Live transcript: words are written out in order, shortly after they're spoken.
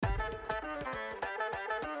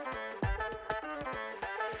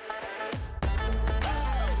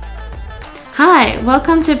Hi,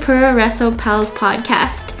 welcome to Puroresu Pals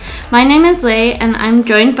podcast. My name is Lei, and I'm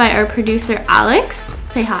joined by our producer Alex.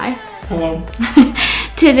 Say hi. Hello.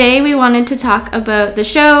 Today we wanted to talk about the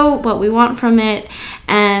show, what we want from it,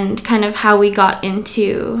 and kind of how we got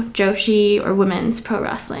into Joshi or women's pro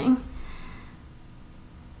wrestling.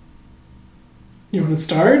 You want to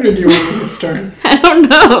start, or do you want me to start? I don't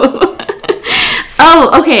know.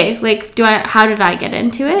 Oh, okay. How did I get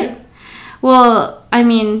into it? Yeah. Well, I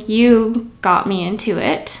mean, you got me into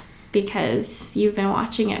it because you've been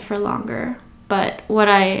watching it for longer. But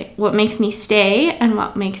what makes me stay and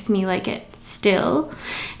what makes me like it still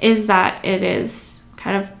is that it is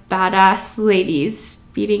kind of badass ladies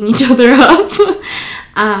beating each other up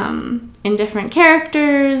in different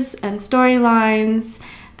characters and storylines,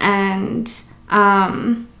 and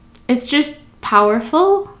it's just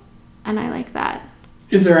powerful, and I like that.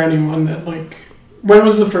 Is there anyone that, when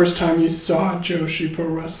was the first time you saw Joshi Pro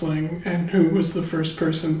Wrestling, and who was the first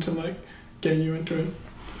person to, get you into it?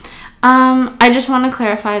 I just want to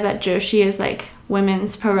clarify that Joshi is,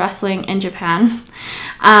 women's pro wrestling in Japan.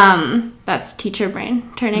 That's teacher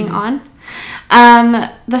brain turning on.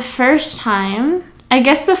 The first time, I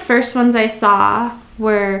guess the first ones I saw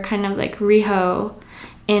were kind of Riho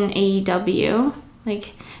in AEW.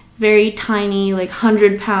 Very tiny,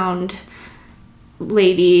 100-pound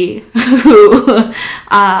lady who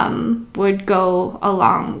would go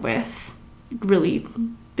along with really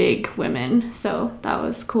big women. So that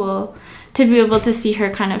was cool to be able to see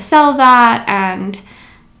her kind of sell that and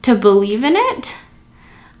to believe in it.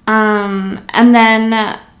 And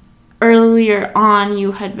then earlier on,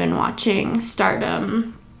 you had been watching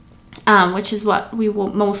Stardom, which is what we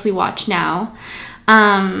will mostly watch now.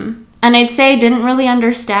 And I'd say I didn't really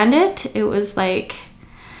understand it. It was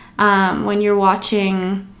when you're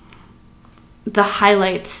watching the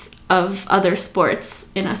highlights of other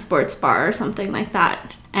sports in a sports bar or something like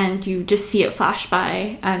that, and you just see it flash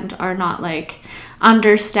by and are not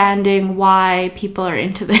understanding why people are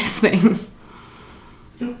into this thing.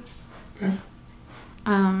 Yeah. Okay.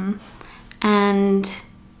 And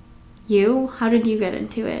you, how did you get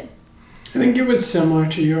into it? I think it was similar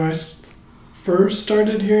to you. I first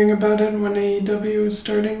started hearing about it when AEW was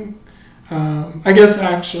starting. I guess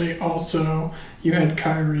actually also you had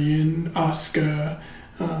Kairi and Asuka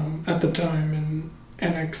at the time in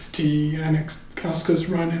NXT, Asuka's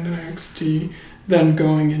run in NXT, then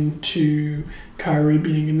going into Kairi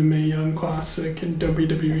being in the Mae Young Classic in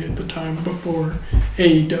WWE at the time before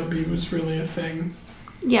AEW was really a thing.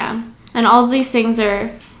 Yeah, and all of these things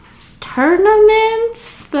are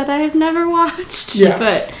tournaments that I've never watched,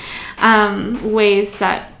 but ways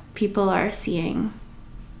that people are seeing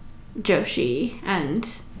Joshi and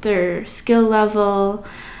their skill level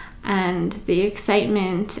and the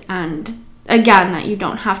excitement, and again that you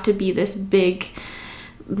don't have to be this big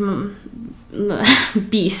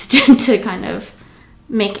beast to kind of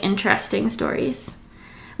make interesting stories,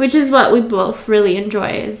 which is what we both really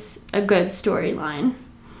enjoy, is a good storyline.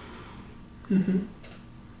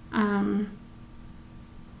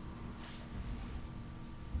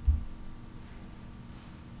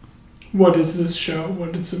 What is this show?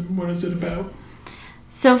 What is it about?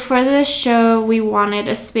 So for this show, we wanted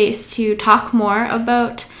a space to talk more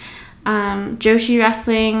about Joshi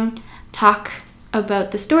wrestling, talk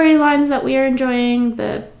about the storylines that we are enjoying,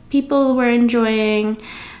 the people we're enjoying,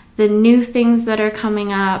 the new things that are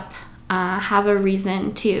coming up, have a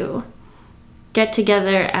reason to get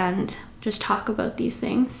together and just talk about these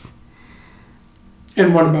things.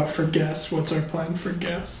 And what about for guests? What's our plan for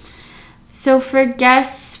guests? So for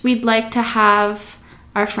guests, we'd like to have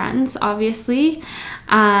our friends, obviously,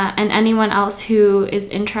 and anyone else who is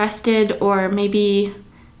interested or maybe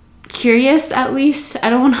curious, at least. I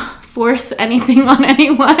don't want to force anything on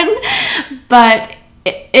anyone, but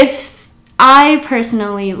if I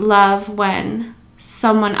personally love when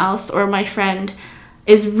someone else or my friend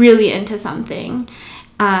is really into something,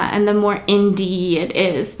 and the more indie it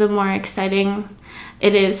is, the more exciting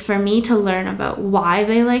it is for me to learn about why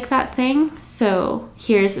they like that thing. So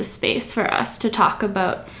here's a space for us to talk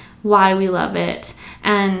about why we love it,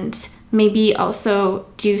 and maybe also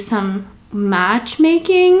do some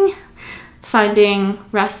matchmaking, finding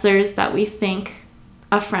wrestlers that we think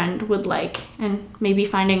a friend would like, and maybe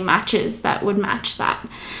finding matches that would match that.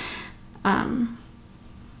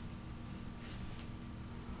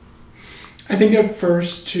 I think at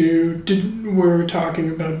first too, we were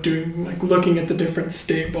talking about doing looking at the different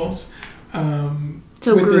stables.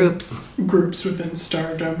 So groups within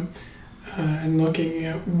Stardom, and looking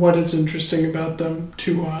at what is interesting about them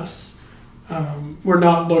to us. We're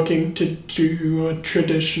not looking to do a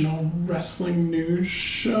traditional wrestling news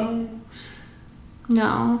show.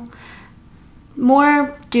 No.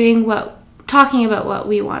 More talking about what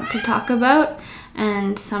we want to talk about.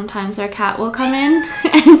 And sometimes our cat will come in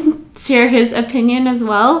and share his opinion as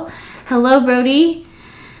well. Hello, Brody.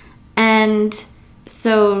 And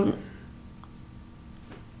so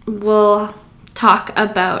we'll talk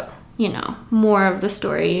about, more of the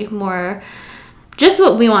story, more just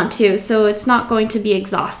what we want to. So it's not going to be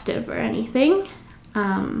exhaustive or anything.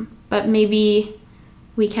 But maybe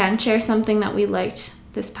we can share something that we liked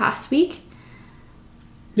this past week.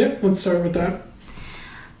 Yeah, let's start with that.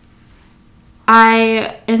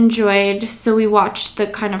 I enjoyed, so we watched the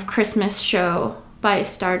kind of Christmas show by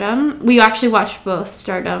Stardom. We actually watched both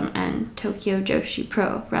Stardom and Tokyo Joshi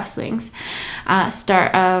Pro Wrestling's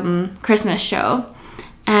Christmas show.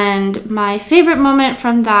 And my favorite moment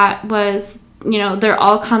from that was, they're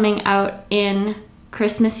all coming out in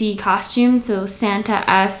Christmassy costumes, so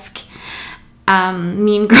Santa-esque,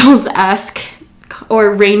 Mean Girls-esque,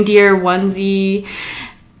 or reindeer onesie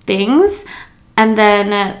things. And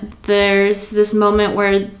then there's this moment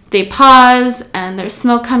where they pause and there's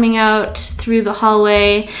smoke coming out through the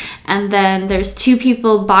hallway. And then there's two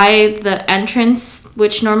people by the entrance,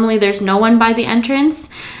 which normally there's no one by the entrance.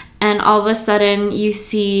 And all of a sudden you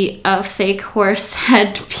see a fake horse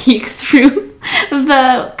head peek through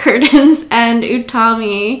the curtains. And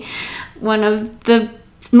Utami, one of the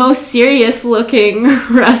most serious looking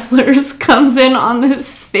wrestlers, comes in on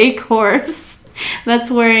this fake horse.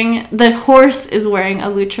 The horse is wearing a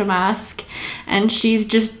lucha mask, and she's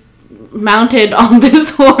just mounted on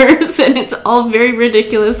this horse, and it's all very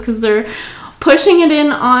ridiculous because they're pushing it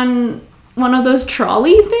in on one of those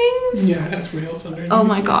trolley things. Yeah, it has wheels underneath. Oh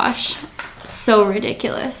my gosh, so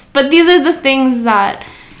ridiculous. But these are the things that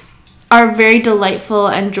are very delightful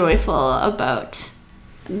and joyful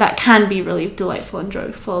that can be really delightful and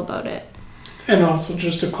joyful about it. And also,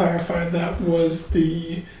 just to clarify, that was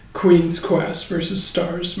the Queen's Quest versus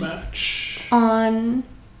Stars match on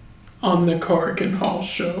the Korakuen Hall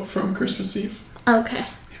show from Christmas Eve. Okay.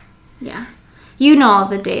 Yeah. You know all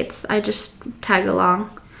the dates. I just tag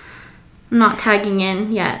along. I'm not tagging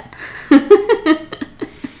in yet.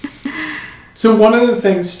 So one of the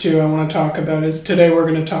things, too, I want to talk about is today we're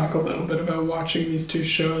going to talk a little bit about watching these two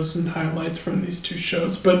shows and highlights from these two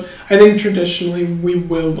shows. But I think traditionally we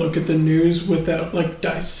will look at the news without,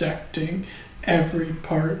 dissecting every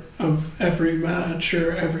part of every match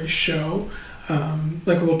or every show.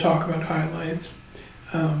 We'll talk about highlights.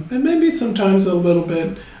 And maybe sometimes a little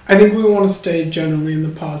bit. I think we want to stay generally in the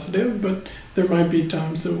positive, but there might be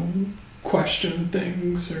times that we'll question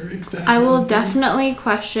things or examine I will things. Definitely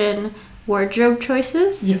question wardrobe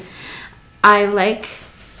choices. Yeah. I like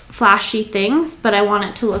flashy things, but I want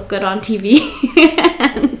it to look good on TV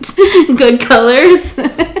and good colors.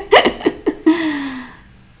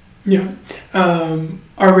 Yeah.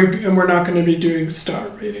 We're not going to be doing star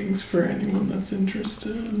ratings for anyone that's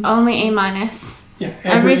interested. Only A-. Yeah,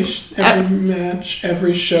 every match,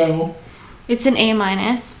 every show. It's an A-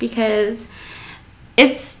 because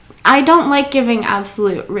I don't like giving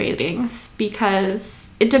absolute ratings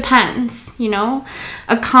because it depends, A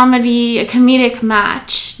comedic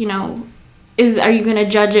match, are you going to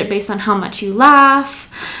judge it based on how much you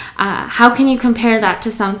laugh? How can you compare that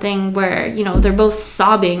to something where, they're both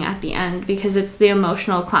sobbing at the end because it's the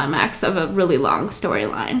emotional climax of a really long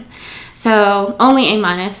storyline? So, only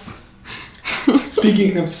A-.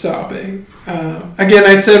 Speaking of sobbing, again,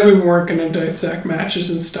 I said we weren't going to dissect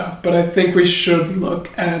matches and stuff, but I think we should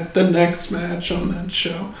look at the next match on that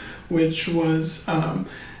show, which was a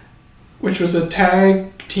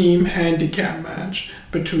tag team handicap match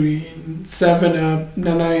between 7-Up,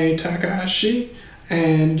 Nanae Takahashi,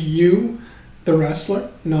 and you, the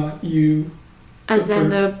wrestler, not you. As in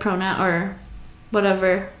the pronoun or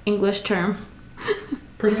whatever English term.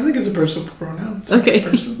 I think it's a personal pronoun. It's okay.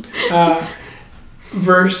 Person.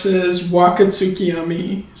 Versus Waka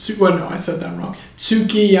Tsukiyama. I said that wrong.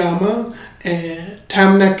 Tsukiyama and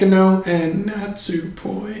Tam Nakano and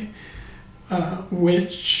Natsupoi.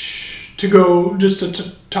 Which, to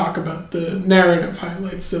talk about the narrative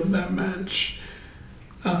highlights of that match,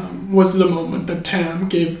 was the moment that Tam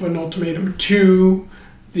gave an ultimatum to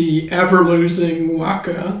the ever-losing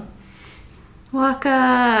Waka.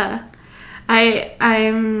 Waka.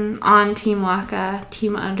 I'm on Team Waka,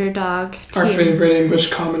 Team Underdog. Our favorite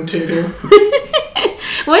English commentator.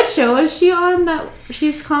 What show was she on that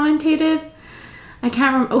she's commentated? I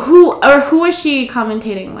can't remember. Who was she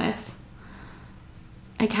commentating with?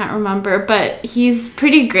 I can't remember, but he's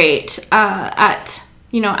pretty great at,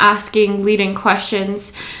 asking leading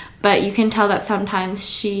questions, but you can tell that sometimes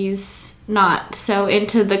she's not so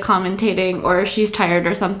into the commentating, or she's tired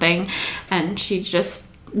or something, and she just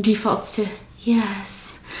defaults to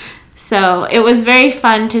yes. So it was very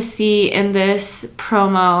fun to see in this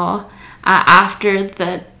promo after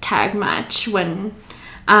the tag match when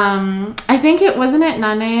I think it wasn't it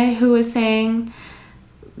Nanae who was saying,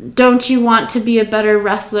 don't you want to be a better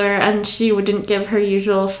wrestler? And she wouldn't give her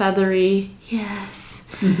usual feathery yes,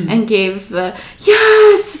 and gave the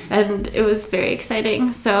yes, and it was very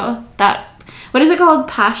exciting. So that, what is it called?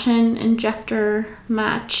 Passion injector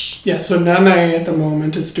match. Yeah, so Nanae at the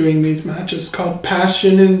moment is doing these matches called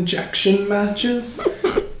passion injection matches.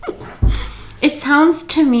 It sounds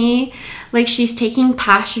to me like she's taking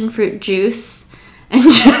passion fruit juice and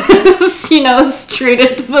just, straight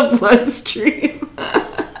into the bloodstream.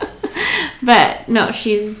 But no,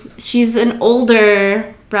 she's an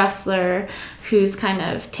older wrestler who's kind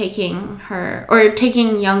of taking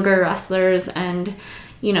younger wrestlers and,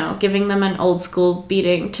 giving them an old school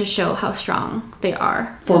beating to show how strong they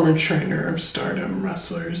are. Former trainer of Stardom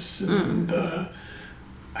wrestlers. And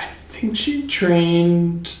I think she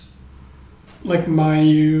trained like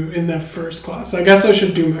Mayu in that first class. I guess I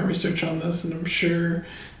should do my research on this, and I'm sure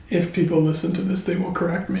if people listen to this, they will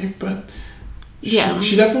correct me. But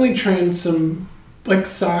she definitely trained some, like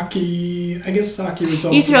Saki. I guess Saki was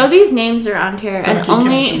also... You throw these names around here, Saki and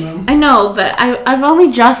only... Kashimo. I know, but I've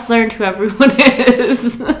only just learned who everyone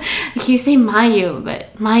is. Like you say Mayu,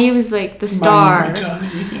 but Mayu is like the star. Mayu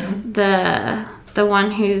Mitani, yeah. The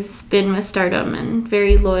one who's been with Stardom and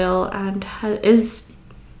very loyal and is...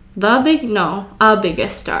 a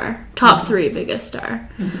biggest star. Top 3 biggest star.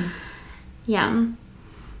 Mm-hmm. Yeah.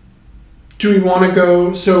 Do we want to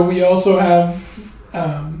go... So we also have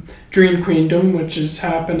Dream Queendom, which is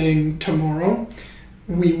happening tomorrow.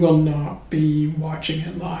 We will not be watching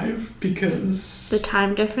it live because... The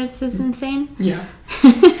time difference is insane? Yeah.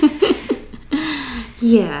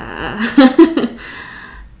 Yeah.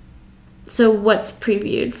 So what's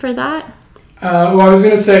previewed for that? Well, I was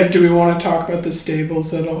going to say, do we want to talk about the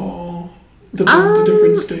stables at all? The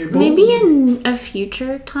different stables? Maybe in a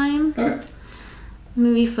future time. Okay.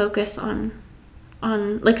 Maybe focus on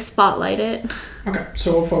like, spotlight it. Okay,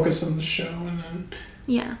 so we'll focus on the show and then...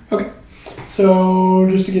 Yeah. Okay. So,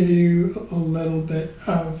 just to give you a little bit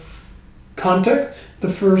of context, the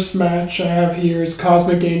first match I have here is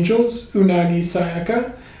Cosmic Angels, Unagi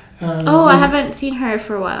Sayaka. I haven't seen her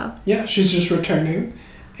for a while. Yeah, she's just returning.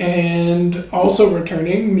 And also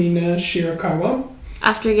returning, Mina Shirakawa.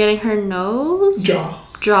 After getting her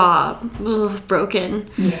jaw broken.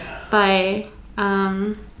 Yeah. By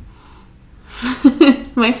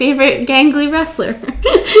my favorite gangly wrestler.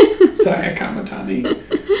 Saya Kamatani.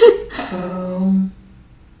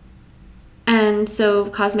 And so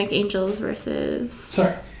Cosmic Angels versus...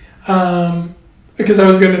 Sorry. Because I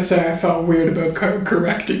was going to say I felt weird about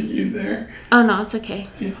correcting you there. Oh, no, it's okay.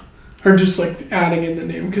 Yeah. Or just like adding in the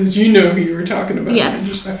name, because you know who you were talking about.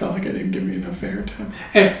 Yes. I felt like I didn't give you enough airtime.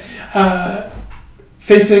 Anyway,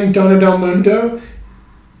 facing Donna Del Mundo,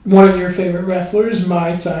 one of your favorite wrestlers,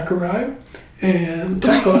 Mai Sakurai, and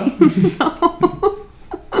Tekla. No.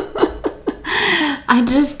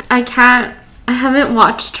 I haven't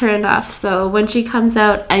watched her enough, so when she comes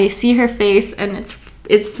out, I see her face, and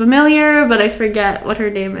it's familiar, but I forget what her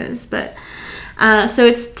name is, but... so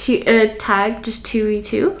it's tag, just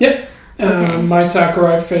 2v2? Yep. Okay. Mai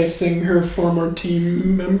Sakurai facing her former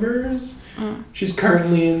team members. She's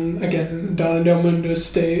currently in, again, Donna Del Mundo's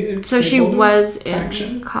So she was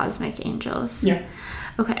faction. In Cosmic Angels. Yeah.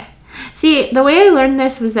 Okay. See, the way I learned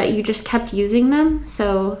this was that you just kept using them.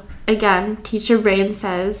 So, again, Teacher Brain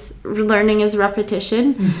says learning is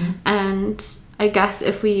repetition. Mm-hmm. And I guess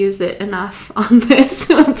if we use it enough on this,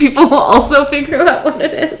 people will also figure out what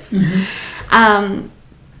it is. Mm-hmm.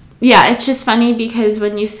 Yeah, it's just funny because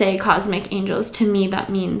when you say Cosmic Angels, to me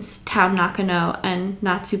that means Tam Nakano and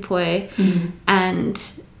Natsupoi. Mm-hmm. And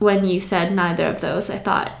when you said neither of those, I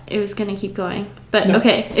thought it was going to keep going. But no.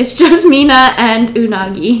 Okay, it's just Mina and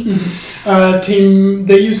Unagi. Mm-hmm.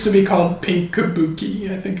 They used to be called Pink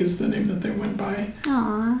Kabuki, I think is the name that they went by.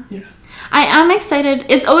 Aww. Yeah. I am excited.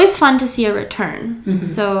 It's always fun to see a return. Mm-hmm.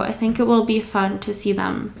 So I think it will be fun to see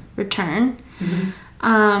them return. Mm-hmm.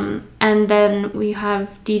 And then we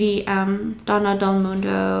have DDM, Donna Del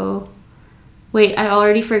Mundo. Wait, I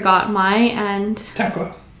already forgot Mai and...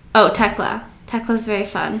 Tekla. Oh, Tekla. Tekla's very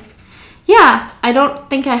fun. Yeah, I don't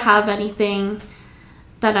think I have anything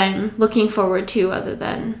that I'm looking forward to other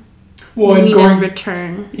than Mina's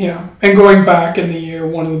return. Yeah, and going back in the year,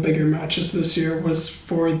 one of the bigger matches this year was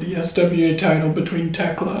for the SWA title between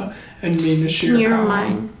Tekla and Mina Shirakawa. Near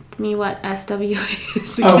mine me what SWA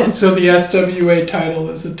is Oh, again. so the SWA title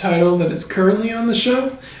is a title that is currently on the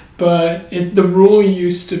shelf, but the rule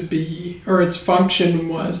used to be, or its function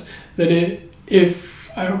was, that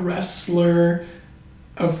if a wrestler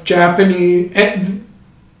of Japanese...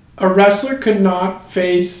 A wrestler could not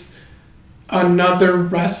face another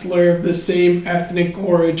wrestler of the same ethnic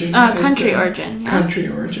origin. Country origin. Yeah. Country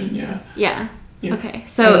origin, yeah. Yeah. Yeah. Okay.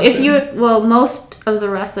 So most of the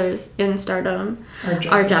wrestlers in Stardom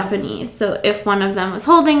are Japanese. So if one of them was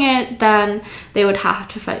holding it, then they would have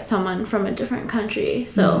to fight someone from a different country.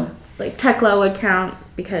 So like Tekla would count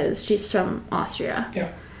because she's from Austria.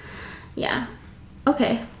 Yeah. Yeah.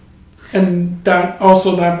 Okay. And that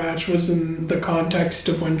match was in the context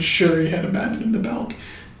of when Shuri had abandoned the belt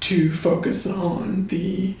to focus on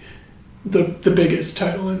the biggest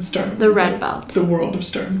title in Stardom. The red belt. The World of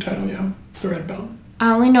Stardom title, yeah. The red belt.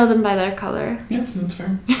 I only know them by their color. Yeah, that's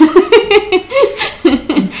fair.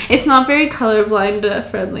 It's not very colorblind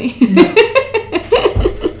friendly. No.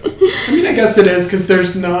 I mean, I guess it is, because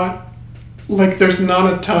there's not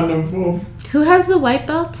a ton of... Who has the white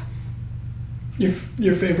belt?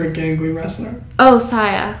 Your favorite gangly wrestler? Oh,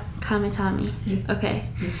 Saya Kamitami. Yeah. Okay.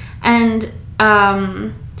 Yeah. And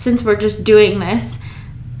since we're just doing this,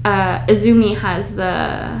 Izumi has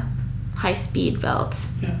the high speed belt.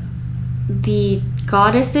 Yeah. The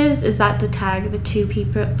goddesses, is that the tag, the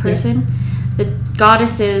 2P person? Yeah. The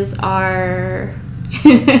goddesses are...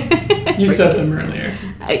 You said them earlier.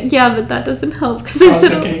 Yeah, but that doesn't help because I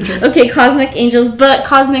said Angels. Okay, Cosmic Angels, but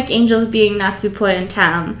Cosmic Angels being Natsupoi and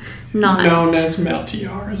Tam, not known as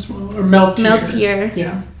Meltier as well, or Meltier. Meltier.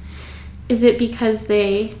 Yeah. Is it because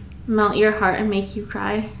they melt your heart and make you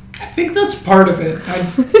cry? I think that's part of it.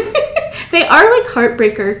 They are like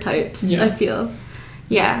heartbreaker types. Yeah. I feel.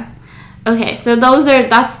 Yeah. Okay, so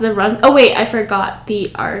that's the run. Oh wait, I forgot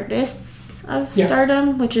the artists of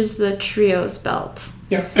Stardom, which is the trios belt.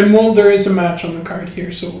 Yeah, and there is a match on the card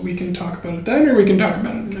here, so we can talk about it then, or we can talk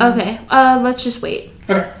about it now. Okay, let's just wait.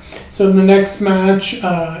 Okay, so the next match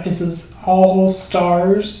is this All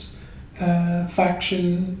Stars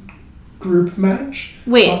faction group match.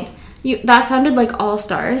 Wait, that sounded like All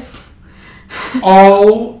Stars.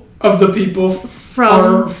 All of the people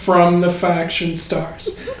are from the faction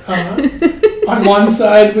Stars. On one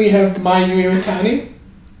side, we have Mayu Iwatani,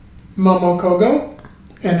 Momo Kogo,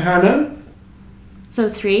 and Hanan. So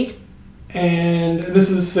 3. And this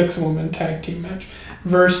is a 6-woman tag team match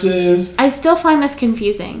versus... I still find this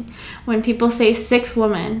confusing. When people say 6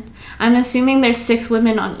 women, I'm assuming there's 6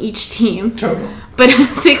 women on each team. Total. But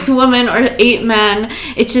 6 women or 8 men,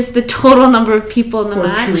 it's just the total number of people in the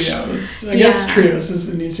match. Or trios. I guess trios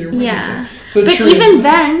is an easier way to say. So but even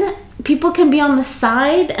then, people can be on the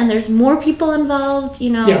side and there's more people involved,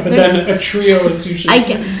 Yeah, but then a trio is usually...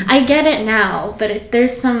 I get it now, but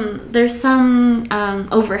there's some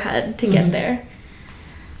overhead to get there.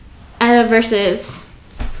 Versus...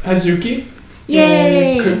 Hazuki.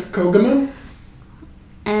 Yay! And Koguma.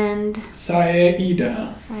 And... Saya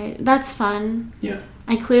Ida. That's fun. Yeah.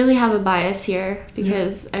 I clearly have a bias here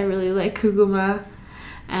because I really like Koguma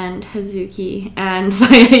and Hazuki and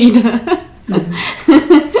Saya Ida.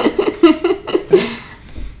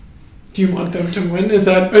 Do you want them to win? Is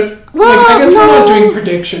that... I guess we're not doing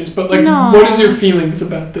predictions, but what is your feelings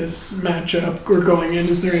about this matchup or going in?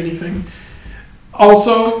 Is there anything...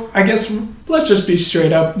 Also, I guess, let's just be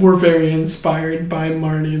straight up. We're very inspired by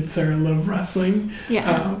Marty and Sarah Love Wrestling.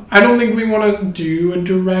 Yeah. I don't think we want to do a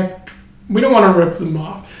direct... We don't want to rip them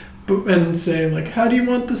off and say, how do you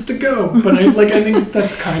want this to go? But I think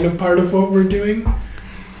that's kind of part of what we're doing.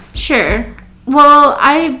 Sure. Well,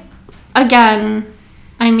 now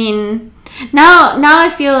I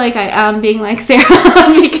feel like I am being like Sarah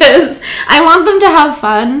because I want them to have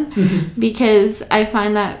fun because I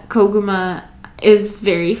find that Koguma is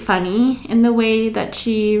very funny in the way that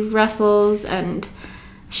she wrestles and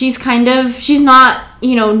she's not,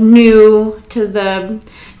 new to the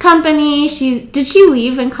company. Did she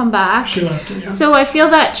leave and come back? She left it, yeah. So I feel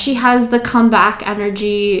that she has the comeback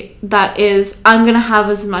energy that is, I'm going to have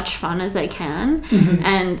as much fun as I can. Mm-hmm.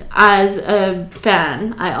 And as a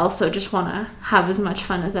fan, I also just want to have as much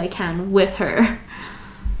fun as I can with her.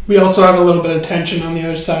 We also have a little bit of tension on the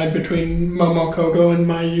other side between Momo Kogo and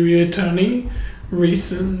Mayu Iwatani.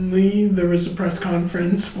 Recently, there was a press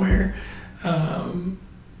conference where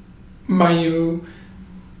Mayu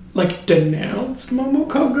denounced Momo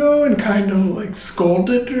Kogo and kind of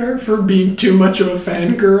scolded her for being too much of a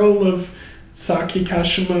fangirl of Saki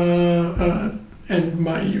Kashima and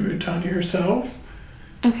Mayu Iwatani herself.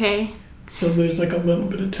 Okay. So there's a little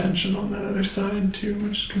bit of tension on that other side too,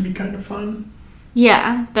 which can be kind of fun.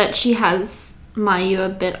 Yeah, that she has Mayu a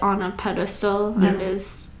bit on a pedestal and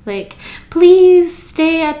is like, please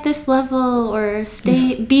stay at this level or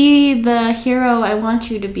be the hero I want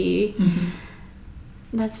you to be.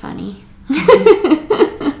 That's funny.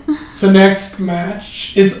 So next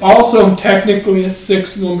match is also technically a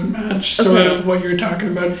 6-woman match, sort of what you're talking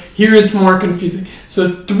about. Here it's more confusing.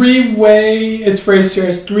 So it's phrased here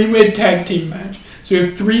as 3-way tag team match. So we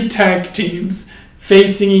have 3 tag teams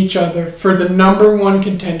facing each other for the number 1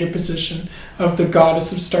 contender position of the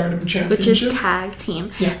Goddess of Stardom Championship. Which is tag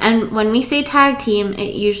team. Yeah. And when we say tag team,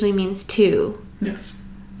 it usually means 2. Yes.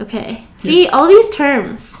 Okay. See, all these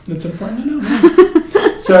terms. That's important to know.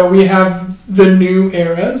 So we have the new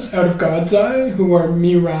eras out of God's Eye, who are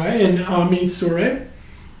Mirai and Ami Sure.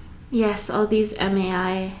 Yes, all these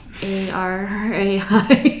MAIARAI.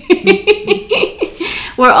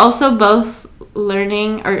 We're also both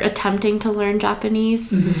learning or attempting to learn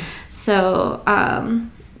Japanese. So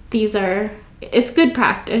it's good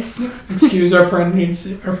practice. Excuse our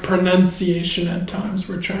pronunciation at times.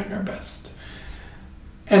 We're trying our best.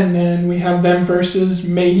 And then we have them versus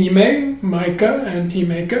Meihime, Maika, and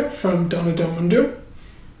Himeka from Donna Del Mundo.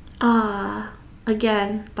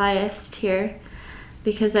 Again, biased here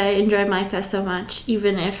because I enjoy Maika so much,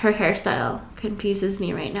 even if her hairstyle confuses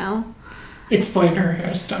me right now. Explain her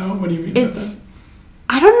hairstyle. What do you mean by that?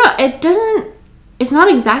 I don't know. It's not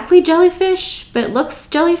exactly jellyfish, but it looks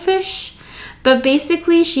jellyfish. But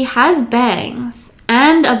basically, she has bangs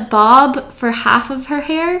and a bob for half of her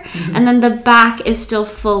hair, and then the back is still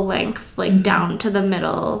full length, like down to the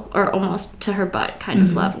middle or almost to her butt kind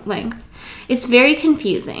of length. It's very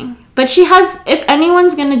confusing. But she has, if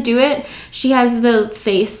anyone's going to do it, she has the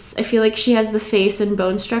face. I feel like she has the face and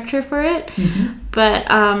bone structure for it. But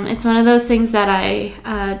it's one of those things that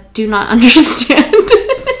I do not understand.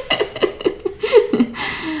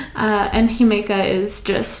 And Himeka is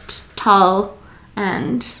just tall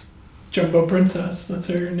and... Jumbo Princess, that's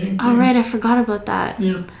her name. Oh, right, I forgot about that.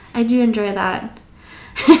 Yeah. I do enjoy that.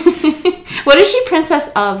 What is she princess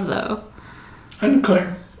of, though?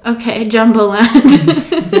 Unclear. Okay, Jumbo Land.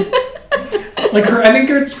 Like her, I think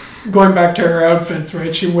it's going back to her outfits,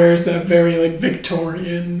 right? She wears that very, like,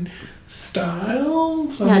 Victorian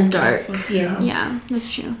style. So I think dark. Yeah,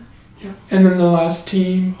 that's true. Yeah. And then the last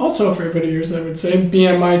team, also a favorite of yours, I would say,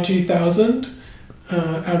 BMI 2000,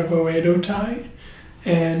 out of Oedo Tai.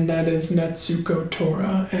 And that is Natsuko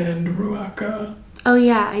Tora and Ruaka. Oh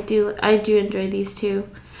yeah, I do enjoy these two.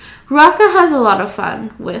 Ruaka has a lot of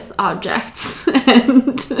fun with objects.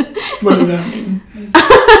 And what does that mean?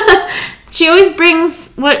 She always brings,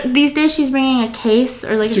 these days she's bringing a case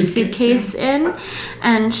or like a suitcase in,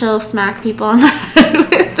 and she'll smack people on the head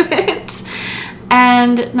with it.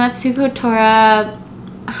 And Natsuko Tora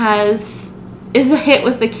is a hit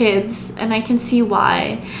with the kids, and I can see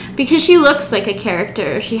why. Because she looks like a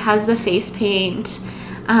character. She has the face paint.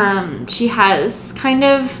 She has kind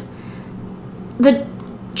of the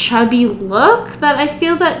chubby look that I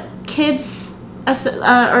feel that kids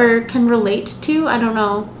or can relate to. I don't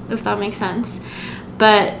know if that makes sense.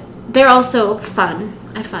 But they're also fun,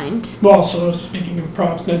 I find. Well, also, speaking of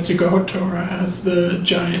props, Natsuko Tora has the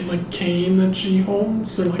giant, like, cane that she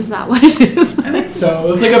holds. Like, is that what it is? I think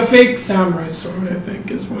so. It's like a fake samurai sword, I think,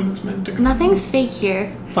 is what it's meant to be. Nothing's fake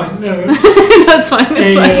here. Fine, no. That's fine.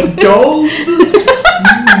 A gold,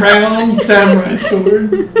 round samurai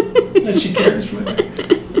sword that she carries with her.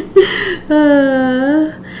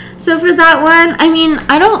 So for that one, I mean,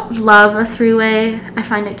 I don't love a 3-way. I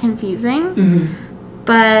find it confusing.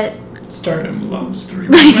 But... Stardom loves 3-way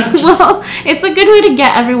matches. Well, it's a good way to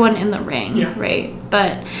get everyone in the ring, right?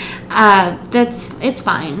 But it's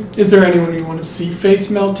fine. Is there anyone you want to see face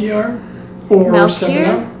Meltier? Or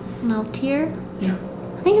 7-Up? Meltier? Yeah.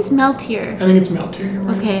 I think it's Meltier. I think it's Meltier, you're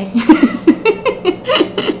right. Okay.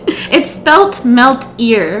 It's spelt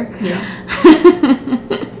melt-ear. Yeah.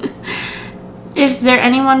 Is there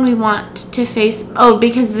anyone we want to face? Oh,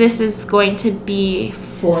 because this is going to be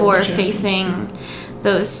for facing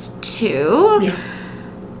those two. Yeah.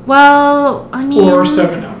 Well, I mean... Or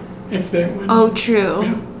 7-Up, if they win. Oh, true.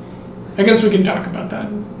 Yeah. I guess we can talk about that.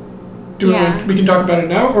 We can talk about it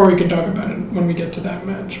now, or we can talk about it when we get to that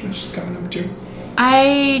match, which is coming up too.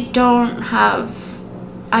 I don't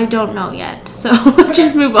know yet, so let's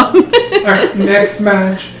just move on. Alright, next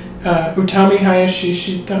match, Utami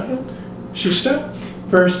Hayashishita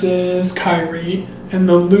versus Kairi, and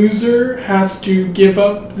the loser has to give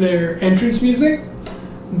up their entrance music,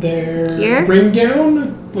 their ring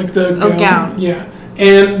gown, like the gown. Yeah,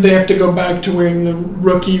 and they have to go back to wearing the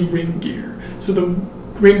rookie ring gear. So the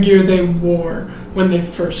ring gear they wore when they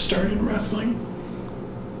first started wrestling.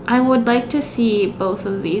 I would like to see both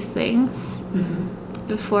of these things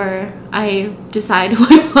before I decide who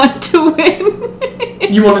I want to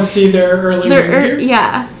win. You want to see their early win gear?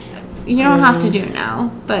 Yeah. You don't have to do it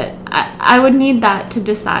now, but I would need that to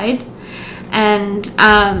decide. And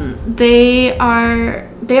they are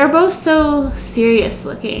both so serious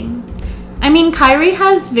looking. I mean, Kairi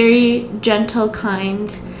has very gentle,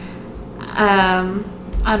 kind,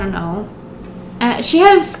 I don't know. She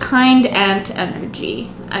has kind aunt energy,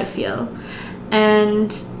 I feel. And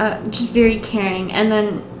just very caring. And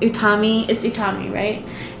then Utami, it's Utami, right?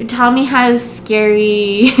 Utami has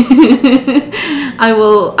scary I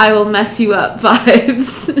will mess you up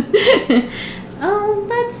vibes. Oh,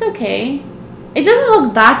 that's okay. It doesn't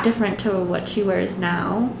look that different to what she wears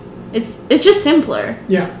now. It's just simpler.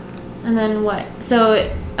 Yeah. And then what? So,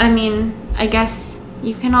 I mean, I guess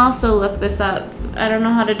you can also look this up. I don't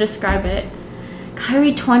know how to describe it.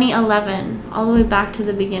 Kairi 2011, all the way back to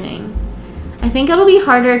the beginning. I think it'll be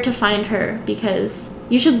harder to find her because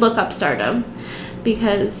you should look up Stardom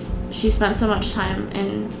because she spent so much time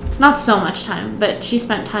in, not so much time, but she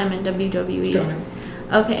spent time in WWE. Got it.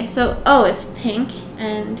 Okay, so, it's pink,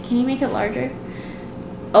 and can you make it larger?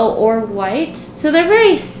 Oh, or white. So they're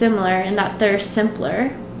very similar in that they're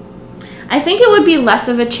simpler. I think it would be less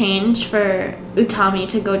of a change for Utami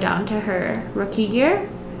to go down to her rookie gear.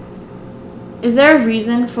 Is there a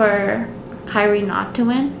reason for Kairi not to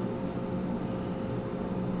win?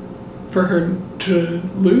 For her to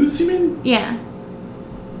lose, you mean? Yeah.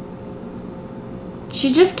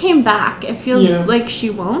 She just came back. It feels like she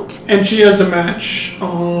won't. And she has a match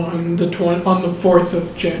on the 4th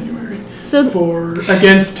of January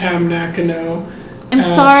against Tam Nakano. I'm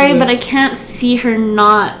sorry, but I can't see her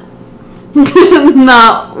not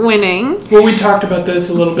winning. Well, we talked about this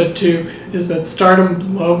a little bit too, is that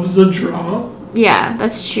Stardom loves a draw. Yeah,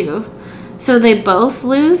 that's true. So they both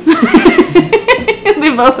lose? They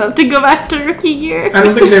both have to go back to rookie gear? I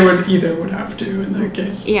don't think either would have to in that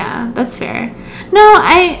case. Yeah, that's fair. No,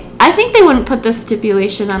 I think they wouldn't put this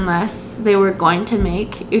stipulation unless they were going to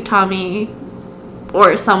make Utami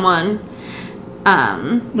or someone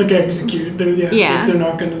execute. They're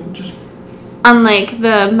not going to just... Unlike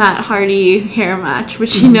the Matt Hardy hair match,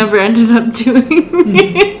 which he never ended up doing.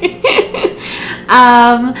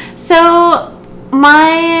 So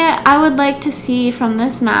I would like to see from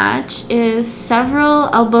this match is several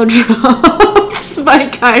elbow drops by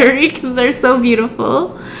Kairi because they're so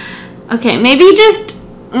beautiful. Okay, maybe just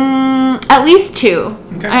at least 2.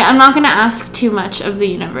 Okay. I'm not going to ask too much of the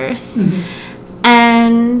universe.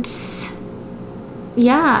 And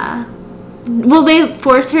yeah. Will they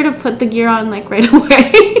force her to put the gear on right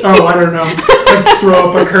away? Oh, I don't know. Throw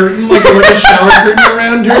up a curtain, a little shower curtain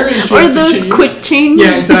around her, and she has those to change. quick change.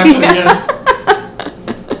 Yeah, exactly. Yeah.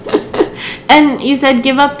 And you said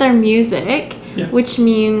give up their music, which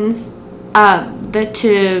means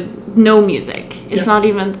no music. It's not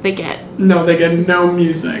even that they get. No, they get no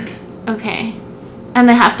music. Okay, and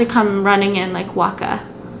they have to come running in like Waka.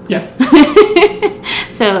 Yeah.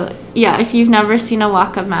 So if you've never seen a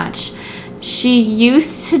Waka match. She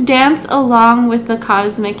used to dance along with the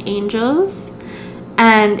Cosmic Angels,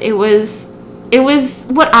 and it was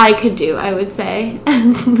what I could do, I would say.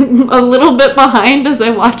 A little bit behind as I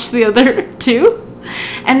watched the other 2.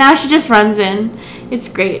 And now she just runs in. It's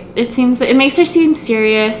great. It makes her seem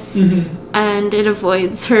serious, and it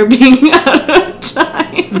avoids her being out of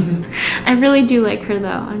time. I really do like her,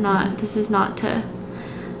 though. This is not to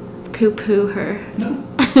poo-poo her. No.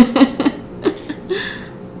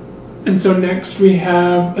 And so next we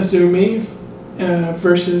have Azumi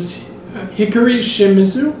versus Hikari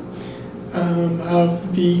Shimizu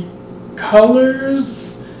of the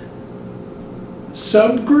Colors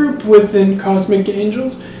subgroup within Cosmic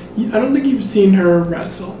Angels. I don't think you've seen her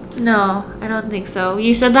wrestle. No, I don't think so.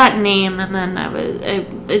 You said that name and then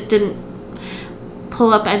it didn't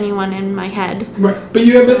pull up anyone in my head. Right, but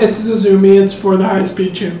you have it's Azumi. It's for the High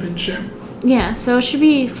Speed Championship. Yeah, so it should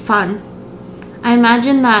be fun. I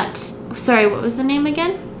imagine that... Sorry, what was the name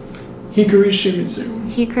again? Hikari Shimizu.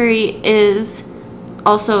 Hikari is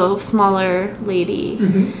also a smaller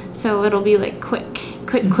lady. So it'll be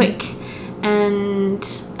quick. And,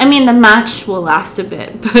 I mean, the match will last a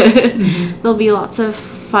bit, but there'll be lots of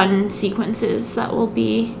fun sequences that will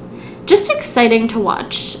be just exciting to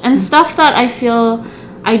watch. And stuff that I feel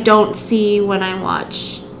I don't see when I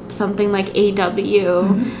watch something like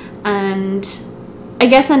AW. And... I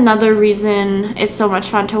guess another reason it's so much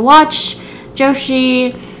fun to watch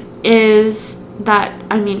Joshi is that,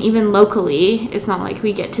 I mean, even locally, it's not like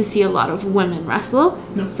we get to see a lot of women wrestle.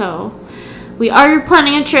 No. So we are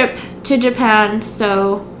planning a trip to Japan,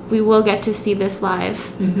 so we will get to see this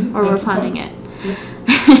live, or we're planning it. Yep.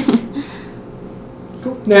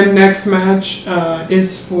 Cool. Then next match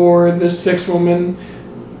is for the 6-woman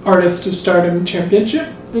Artist of Stardom Championship.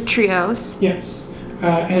 The trios. Yes.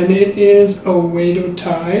 And it is a Oedo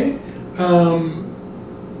Tai.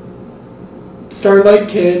 Starlight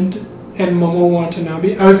Kid and Momo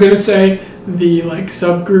Watanabe. I was going to say the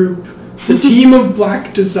subgroup, the team of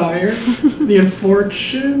Black Desire, the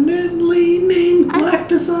unfortunately named Black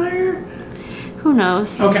Desire. Who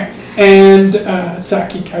knows? Okay. And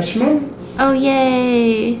Saki Kashima. Oh,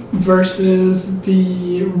 yay. Versus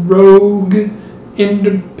the rogue,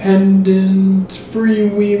 independent,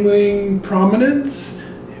 freewheeling prominence,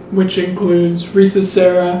 which includes Risa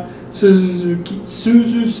Sera,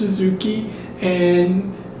 Suzu Suzuki,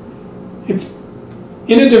 and it's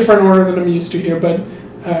in a different order than I'm used to here, but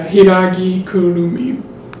Hiragi Kurumi.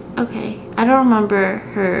 Okay. I don't remember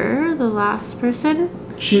her, the last person.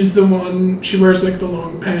 She's the one, she wears the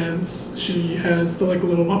long pants. She has the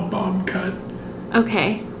little bob cut.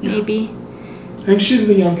 Okay, yeah. Maybe. I think she's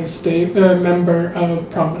the youngest member of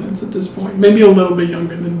Prominence at this point. Maybe a little bit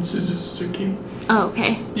younger than Suzu Suzuki. Oh,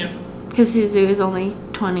 okay. Yeah. Because Suzu is only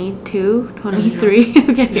 22, 23. Yeah.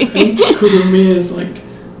 Okay. Yeah, I think Kurumi is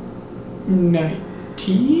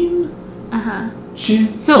 19? Uh-huh.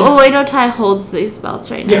 So Oedo Tai holds these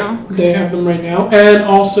belts right now. Yeah, they have them right now. And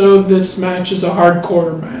also this match is a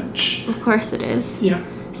hardcore match. Of course it is. Yeah.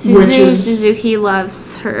 Suzuki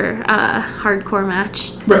loves her hardcore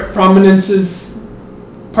match. Right. Prominence is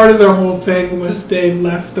part of their whole thing was they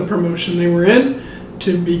left the promotion they were in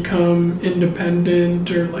to become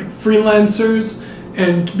independent or freelancers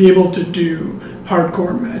and to be able to do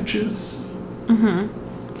hardcore matches. Mm-hmm.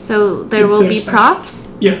 So there will be props?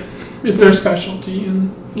 Yeah. It's their specialty.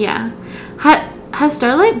 And yeah. Has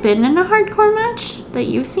Starlight been in a hardcore match that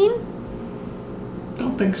you've seen?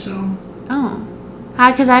 Don't think so. Oh.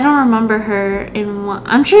 Because I don't remember her in one.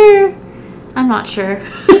 I'm not sure.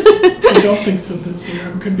 I don't think so this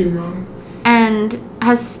year. I could be wrong. And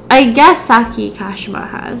I guess Saki Kashima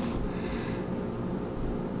has.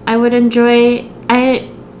 I would enjoy...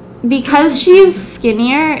 Because she's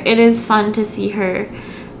skinnier, it is fun to see her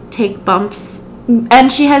take bumps.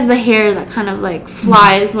 And she has the hair that kind of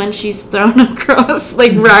flies when she's thrown across.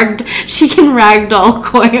 She can ragdoll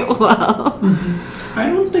quite well. Mm-hmm. I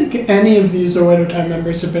don't think any of these Oedo Tai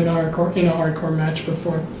members have been in a hardcore match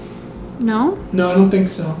before. No? No, I don't think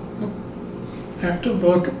so. I have to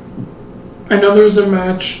look. I know there was a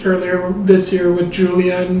match earlier this year with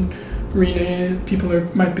Julia and Rina. People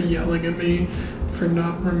might be yelling at me for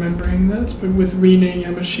not remembering this, but with Rina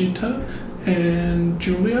Yamashita and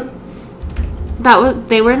Julia.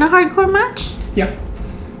 They were in a hardcore match? Yeah.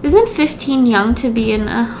 Isn't 15 young to be in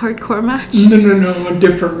a hardcore match? No, a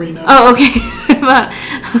different Rina. Oh, okay.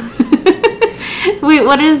 Wait,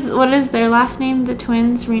 what is their last name? The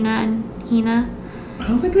twins, Rina and Hina? I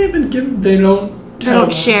don't think they've been given. They don't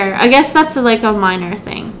share. I guess that's a minor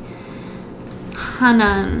thing.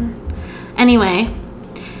 Hanan. Anyway,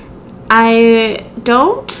 I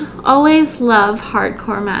don't always love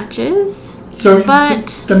hardcore matches. So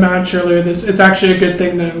the match earlier, it's actually a good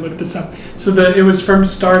thing that I looked this up. So it was from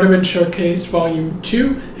Stardom and Showcase Volume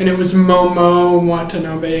 2, and it was Momo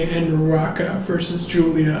Watanabe and Raka versus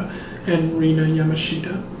Julia and Rina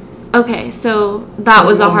Yamashita. Okay, so that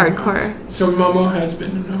was a hardcore. So Momo has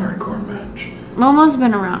been in a hardcore match. Momo's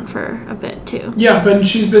been around for a bit, too. Yeah, but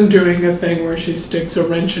she's been doing a thing where she sticks a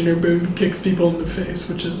wrench in her boot and kicks people in the face,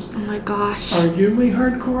 which is... Oh my gosh. Arguably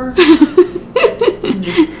hardcore.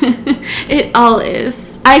 It all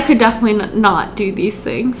is. I could definitely not do these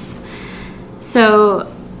things. So,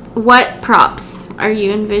 what props are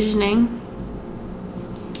you envisioning?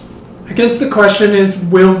 I guess the question is,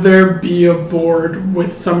 will there be a board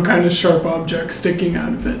with some kind of sharp object sticking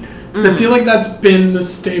out of it? Because I feel like that's been the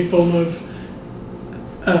staple of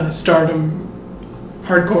Stardom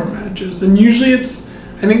hardcore matches. And usually I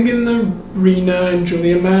think in the Rina and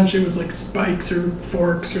Julia match, it was spikes or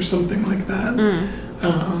forks or something like that.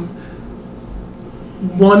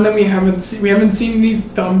 One that we haven't seen any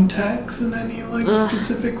thumbtacks in any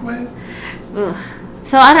specific way. Ugh.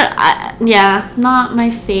 So not my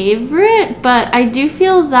favorite, but I do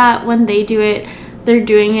feel that when they do it, they're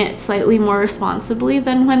doing it slightly more responsibly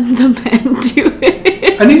than when the men do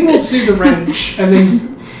it. I think we'll see the wrench. I think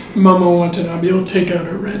Momo Watanabe will take out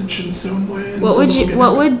a wrench in some way.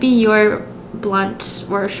 What would be your blunt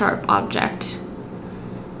or sharp object?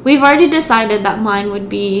 We've already decided that mine would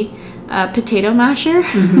be a potato masher.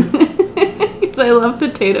 Because I love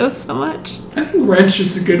potatoes so much. I think wrench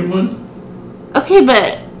is a good one. Okay,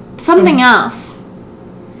 but something else.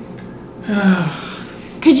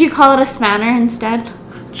 Could you call it a spanner instead?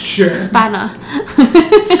 Sure. Spanner.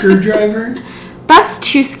 Screwdriver? That's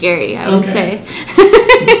too scary, I would say.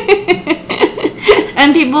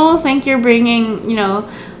 And people will think you're bringing, you know,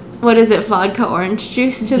 what is it, vodka orange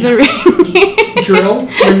juice to the ring. Drill?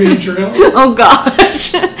 Maybe a drill? Oh,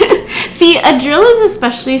 gosh. See, a drill is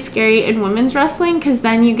especially scary in women's wrestling because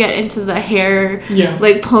then you get into the hair,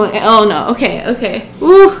 like, pulling. Oh, no. Okay.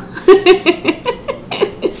 Woo.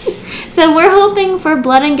 So we're hoping for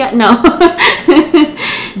blood and gut. No.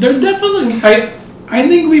 They're definitely... I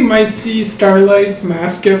think we might see Starlight's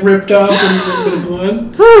mask get ripped up and a little bit of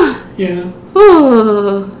blood. Yeah.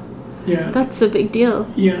 Ooh. Yeah. That's a big deal.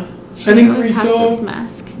 Yeah. She I think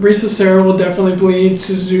Risa Sarah will definitely bleed.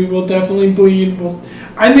 Suzu will definitely bleed.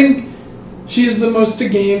 I think she has the most to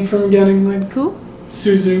gain from getting, like... Who?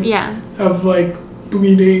 Suzu. Yeah. Of, like,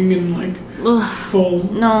 bleeding and, like, full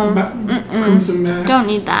crimson mask. Don't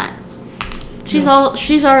need that. She's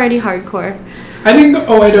already hardcore. I think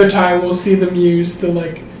Oedo Tai will see them use the,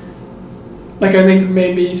 like I think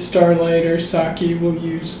maybe Starlight or Saki will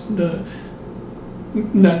use the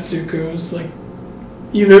Natsuko's, like,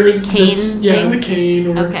 either the cane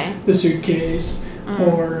or the suitcase,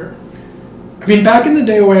 or... I mean, back in the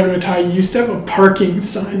day, Oedo Tai used to have a parking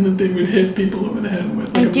sign that they would hit people over the head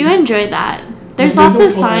with. Like, I do enjoy that. There's lots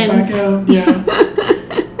of signs. Yeah.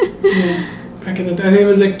 Back in the day, I think it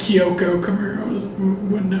was a Kyoko commercial.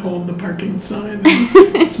 Wouldn't hold the parking sign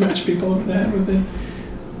and smash people over the head with it.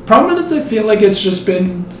 Prominence, I feel like it's just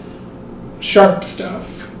been sharp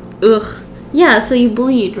stuff. Ugh. Yeah, so you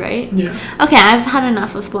bleed, right? Yeah. Okay, I've had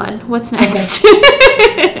enough of blood. What's next?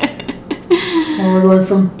 Okay. Well, we're going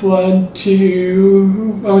from blood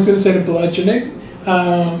to... I was going to say to bludgeoning.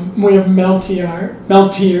 We have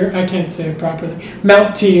Meltier, I can't say it properly.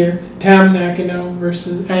 Meltier, Tam Nakano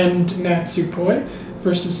and Natsupoi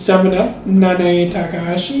versus 7-Up, Nanae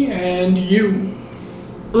Takahashi, and Yu.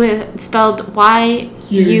 With spelled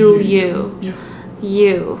Y-U-U. Yeah.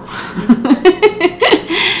 You.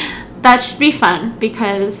 That should be fun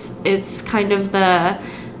because it's kind of the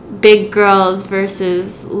big girls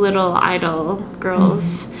versus little idol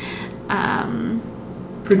girls.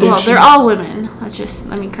 Well, they're all women.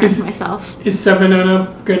 Let me correct myself. Is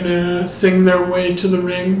 7-Up gonna sing their way to the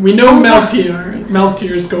ring? We know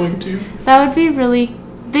Meltier's going to. That would be really...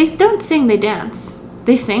 They don't sing, they dance.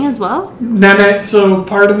 They sing as well? Nana, so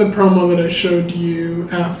part of the promo that I showed you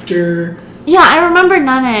after... Yeah, I remember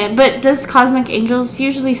Nana, but does Cosmic Angels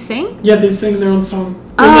usually sing? Yeah, they sing their own song.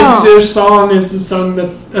 Oh. Their song is a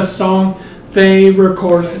song they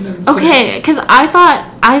recorded and sang. Okay, because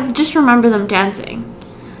I just remember them dancing.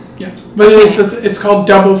 Yeah, but it's called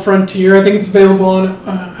Double Frontier. I think it's available on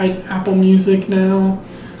Apple Music now,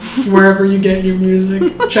 wherever you get your music.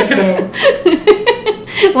 Check it out.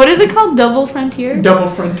 What is it called? Double Frontier? Double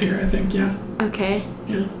Frontier, I think, yeah. Okay.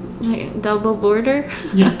 Yeah. Like double border?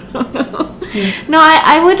 Yeah. I don't know. Yeah. No,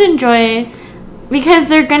 I would enjoy, because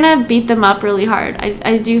they're gonna beat them up really hard.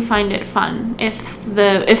 I do find it fun if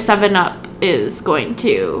 7-Up is going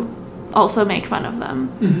to also make fun of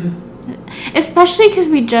them. Mm-hmm. Especially because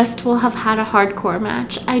we just will have had a hardcore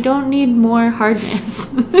match. I don't need more hardness.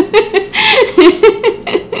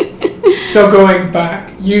 So going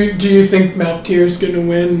back, do you think Meltier's going to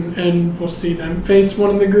win and we'll see them face one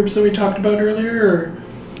of the groups that we talked about earlier? Or?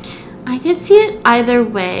 I could see it either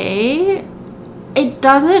way. It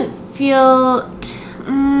doesn't feel...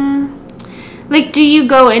 like, do you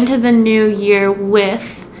go into the new year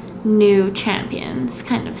with new champions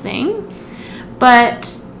kind of thing?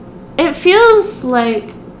 But... it feels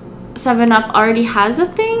like 7-Up already has a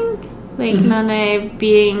thing. Like, Nanae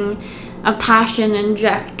being a passion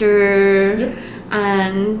injector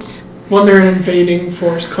and... When they're an invading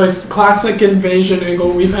force. Classic invasion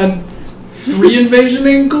angle. We've had 3 invasion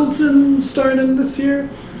angles in Stardom this year.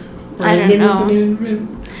 I don't know.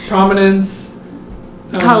 Prominence.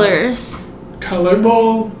 Colors.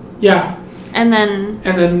 Colorable. Yeah. And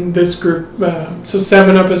then this group, so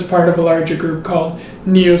 7-Up is part of a larger group called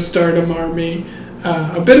Neo Stardom Army.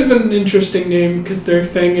 A bit of an interesting name because their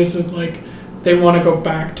thing is that, like, they want to go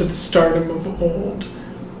back to the Stardom of old.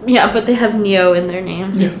 Yeah, but they have Neo in their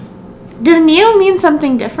name. Yeah. Does Neo mean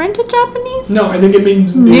something different in Japanese? No, I think it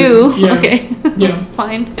means new. Yeah. Okay. Yeah.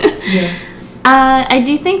 Fine. Yeah. I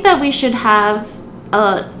do think that we should have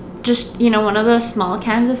just, one of those small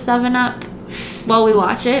cans of 7-Up while we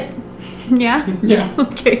watch it. Yeah? Yeah.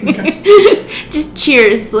 Okay. Just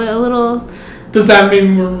cheers. A little... Does that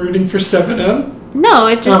mean we're rooting for 7-Up? No,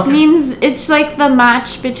 it just means it's like the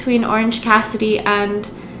match between Orange Cassidy and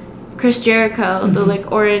Chris Jericho. The,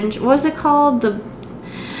 like, orange... What was it called?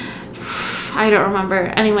 I don't remember.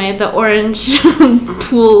 Anyway, the orange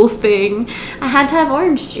pool thing. I had to have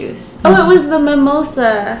orange juice. Oh, it was the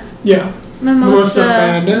mimosa. Yeah. Mimosa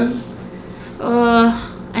Madness. Anyway.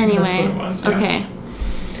 That's what it was, yeah. Okay.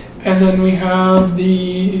 And then we have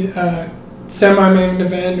the semi-main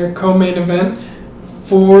event or co-main event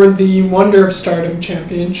for the Wonder of Stardom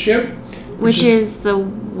Championship. Which is the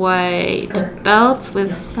white correct. belt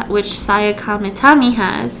with which Saya Kamitani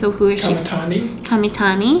has. So who is she?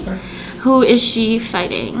 Kamitani. Sorry. Who is she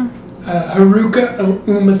fighting? Haruka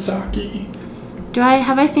Umasaki.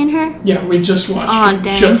 Have I seen her? Yeah, we just watched her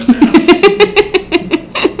dang. just now.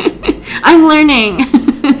 I'm learning.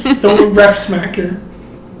 The ref smacker.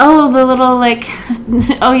 Oh, the little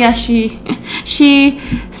oh yeah, she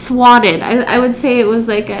swatted. I would say it was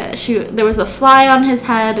like there was a fly on his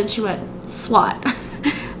head and she went swat.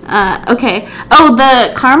 Okay. Oh,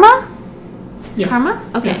 the Karma? Yeah. Karma?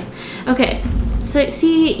 Okay. Yeah. Okay. So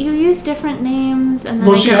see, you use different names and then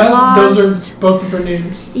well, she has lost. Those are both of her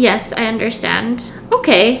names. Yes, I understand.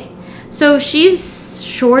 Okay. So she's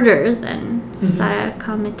shorter than Saya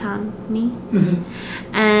Kamitani.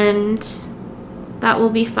 And that will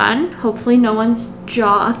be fun. Hopefully no one's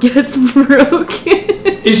jaw gets broken.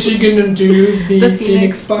 Is she going to do the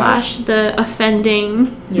Phoenix Splash? The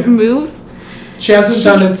offending move? She hasn't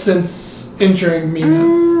done it since injuring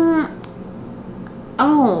Mina.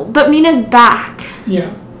 But Mina's back.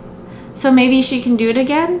 Yeah. So maybe she can do it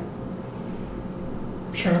again?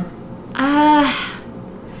 Sure.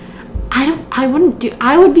 I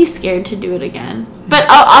would be scared to do it again. But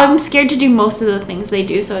I'm scared to do most of the things they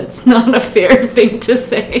do, so it's not a fair thing to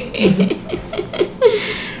say.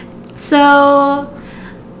 So,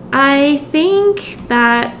 I think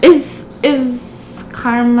that is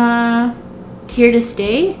Karma here to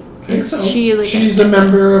stay? I think so. She's a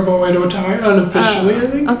member of Oedo Tai, unofficially, I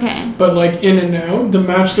think. Okay. But in and out, the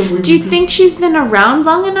match that we... Do you think she's been around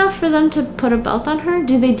long enough for them to put a belt on her?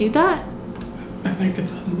 Do they do that? I think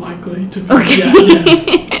it's unlikely to be. Okay.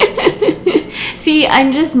 Yeah. See,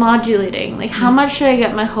 I'm just modulating. How much should I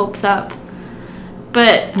get my hopes up?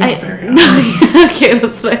 But Not very high. Okay,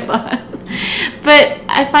 that's what I thought. But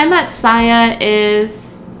I find that Saya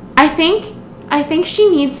is... I think she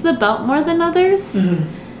needs the belt more than others.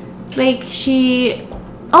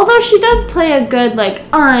 Although she does play a good,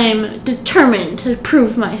 I'm determined to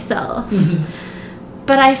prove myself.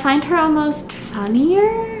 But I find her almost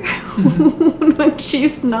funnier when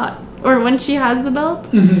she's not, or when she has the belt.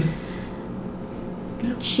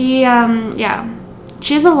 She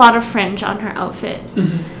has a lot of fringe on her outfit.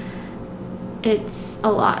 It's a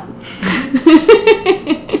lot.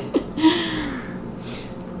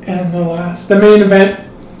 And the main event,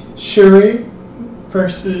 Shuri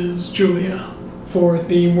versus Julia for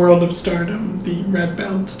the World of Stardom, the red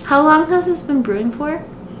belt. How long has this been brewing for?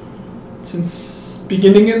 Since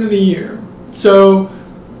beginning of the year. So,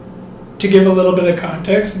 to give a little bit of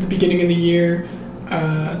context, at the beginning of the year,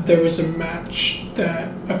 there was a match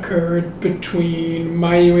that occurred between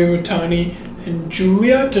Mayu Iwatani and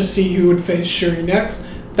Julia to see who would face Shuri next.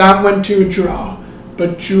 That went to a draw,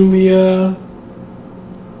 but Julia,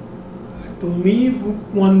 I believe,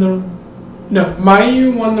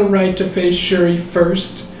 Mayu won the right to face Shuri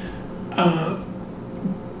first.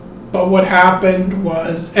 But what happened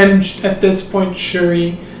was, and at this point,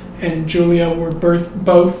 Shuri and Julia were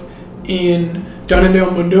both in Donna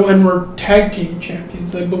Del Mundo and were tag team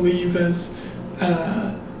champions, I believe, as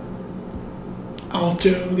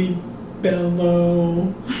Alto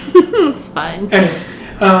Libello. It's fine. Anyway,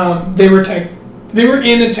 they were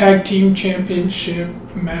in a tag team championship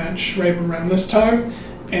match right around this time,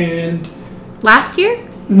 and last year?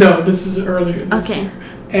 No, this is earlier this year.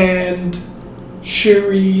 And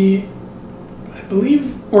Shuri, I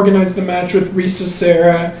believe, organized a match with Risa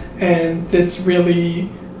Sera, and this really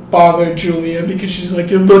bothered Julia because she's like,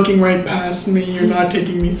 you're looking right past me, you're not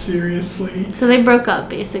taking me seriously. So they broke up,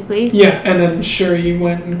 basically. Yeah, and then Shuri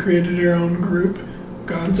went and created her own group,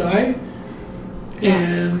 God's Eye,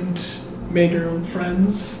 and made her own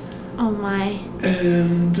friends. Oh my.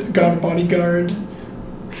 And got a bodyguard.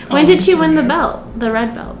 When did she win the belt? The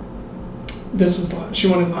red belt? She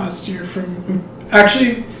won it last year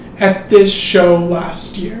actually at this show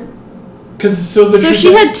last year. So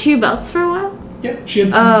she had 2 belts for a while? Yeah, she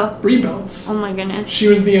had 3 belts. Oh my goodness. She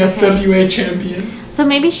was the SWA champion. So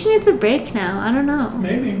maybe she needs a break now. I don't know.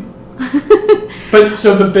 Maybe. But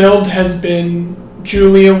so the build has been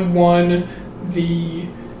Julia won the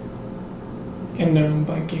And now I'm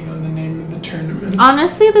blanking on the name of the tournament.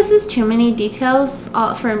 Honestly, this is too many details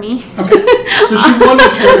for me. Okay, so she won a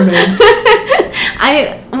tournament.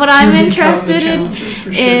 What I'm interested in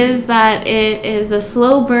is that it is a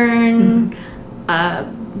slow burn,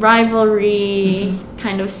 rivalry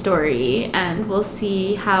kind of story, and we'll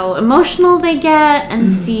see how emotional they get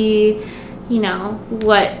and see,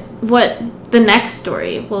 what the next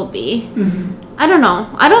story will be. I don't know.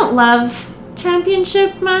 I don't love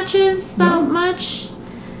championship matches that much.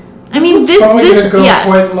 I mean, this probably gonna go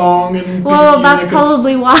quite long, and that's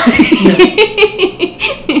probably why.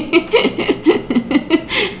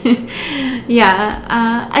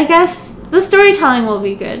 I guess the storytelling will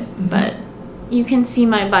be good, but you can see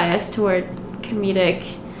my bias toward comedic,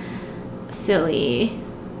 silly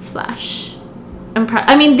 /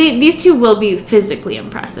 I mean, these two will be physically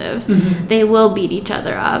impressive. They will beat each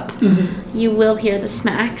other up. You will hear the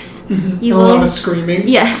smacks. You will, a lot of screaming.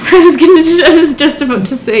 Yes, I was just about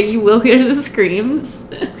to say you will hear the screams.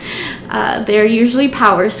 They're usually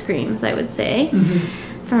power screams, I would say,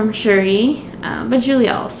 from Shuri, but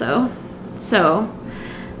Julia also. So,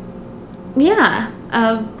 yeah,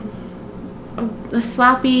 a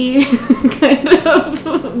slappy kind of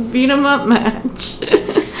beat 'em up match.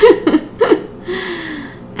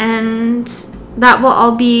 And that will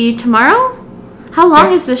all be tomorrow? How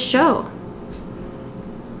long is this show?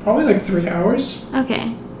 Probably like 3 hours.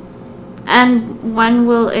 Okay. And when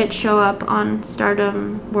will it show up on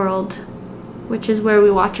Stardom World, which is where we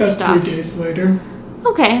watch our stuff? 3 days later.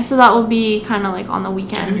 Okay, so that will be kind of like on the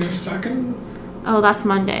weekend. January 2nd? Oh, that's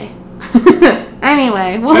Monday.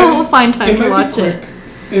 Anyway, we'll find time to watch it.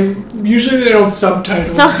 And usually they don't subtitle.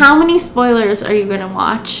 So how many spoilers are you going to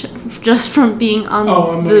watch just from being on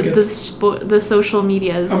the social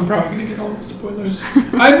medias? I'm probably going to get all the spoilers.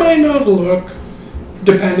 I might not look,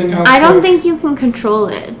 depending how... I don't think you can control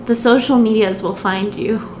it. The social medias will find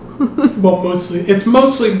you. Well, it's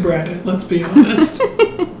mostly Reddit, let's be honest.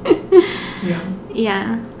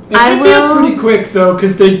 Yeah. It might be pretty quick, though,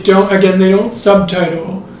 because they don't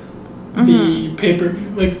subtitle the pay-per-view,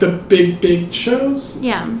 like the big shows.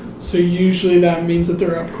 Yeah. So usually that means that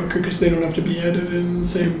they're up quicker because they don't have to be edited in the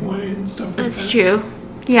same way and stuff like that. That's true.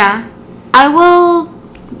 Yeah. I will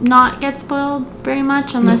not get spoiled very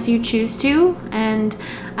much unless you choose to, and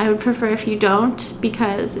I would prefer if you don't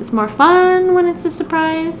because it's more fun when it's a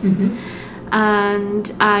surprise.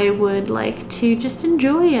 And I would like to just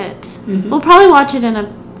enjoy it. We'll probably watch it in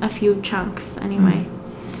a few chunks anyway.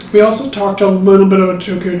 We also talked a little bit about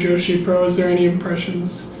Tokyo Joshi Pro. Is there any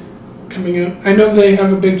impressions coming up? I know they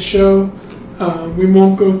have a big show. We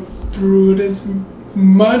won't go through it as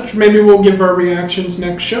much. Maybe we'll give our reactions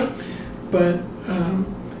next show. But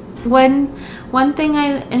one thing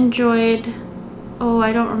I enjoyed... Oh,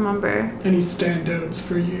 I don't remember. Any standouts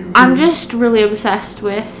for you? I'm just really obsessed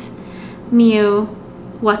with Miyu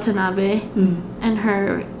Watanabe and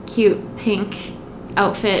her cute pink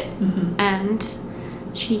outfit, and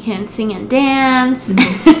she can sing and dance.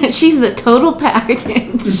 She's the total package.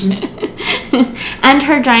 And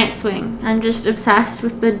her giant swing. I'm just obsessed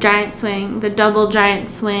with the giant swing, the double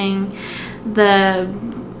giant swing,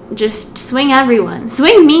 just swing everyone.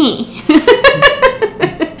 Swing me.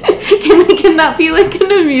 Can that be like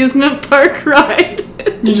an amusement park ride?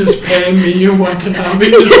 You just pay Miyu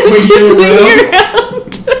Watanabe to swing you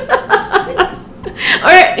around. Or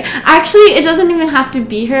actually, it doesn't even have to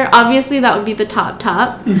be her. Obviously, that would be the top.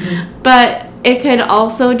 But it could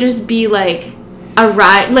also just be like a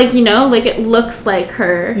ride, like it looks like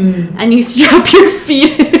her, and you strap your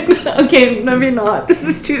feet in. Okay, maybe not. This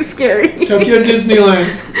is too scary. Tokyo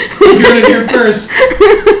Disneyland. You heard it here first.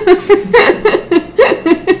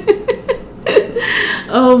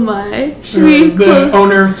 Oh my. The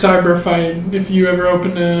owner of Cyberfight, if you ever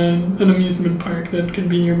open an amusement park, that could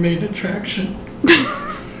be your main attraction.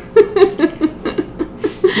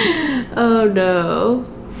 Oh no.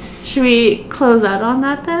 Should we close out on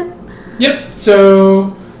that then? Yep.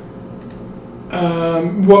 So,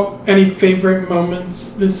 any favorite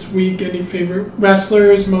moments this week? Any favorite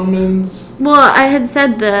wrestlers moments? Well, I had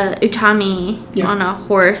said the Utami on a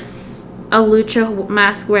horse, a lucha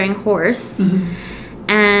mask wearing horse.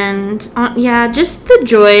 And just the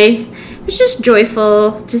joy. It was just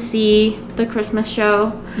joyful to see the Christmas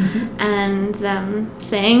show and them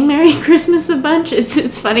saying Merry Christmas a bunch.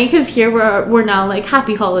 It's funny because here we're now like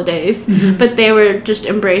Happy Holidays, but they were just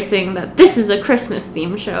embracing that this is a Christmas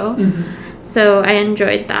theme show. So I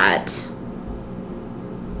enjoyed that.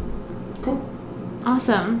 Cool.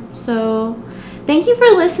 Awesome. So thank you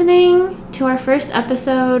for listening to our first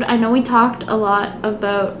episode. I know we talked a lot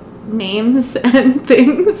about names and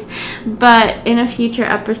things. But in a future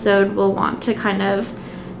episode, we'll want to kind of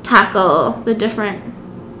tackle the different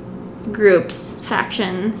groups,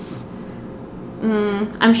 factions.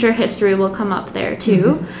 I'm sure history will come up there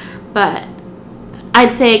too. But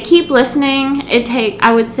I'd say keep listening.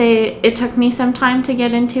 I would say it took me some time to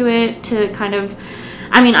get into it, to kind of,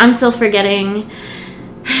 I mean, I'm still forgetting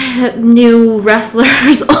new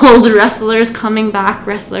wrestlers, old wrestlers, coming back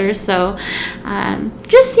wrestlers. So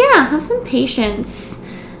just, have some patience.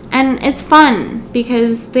 And it's fun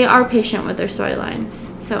because they are patient with their storylines.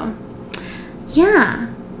 So, yeah.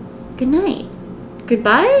 Good night.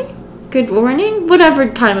 Goodbye? Good morning? Whatever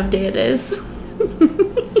time of day it is.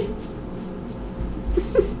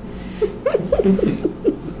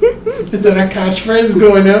 Is that a catchphrase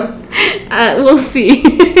going out? We'll see.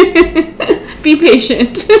 Be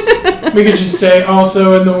patient. We could just say,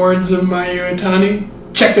 also in the words of Mayu Itani,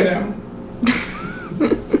 check it out.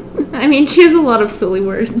 I mean, she has a lot of silly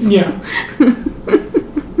words. Yeah.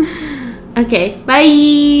 Okay,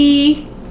 bye.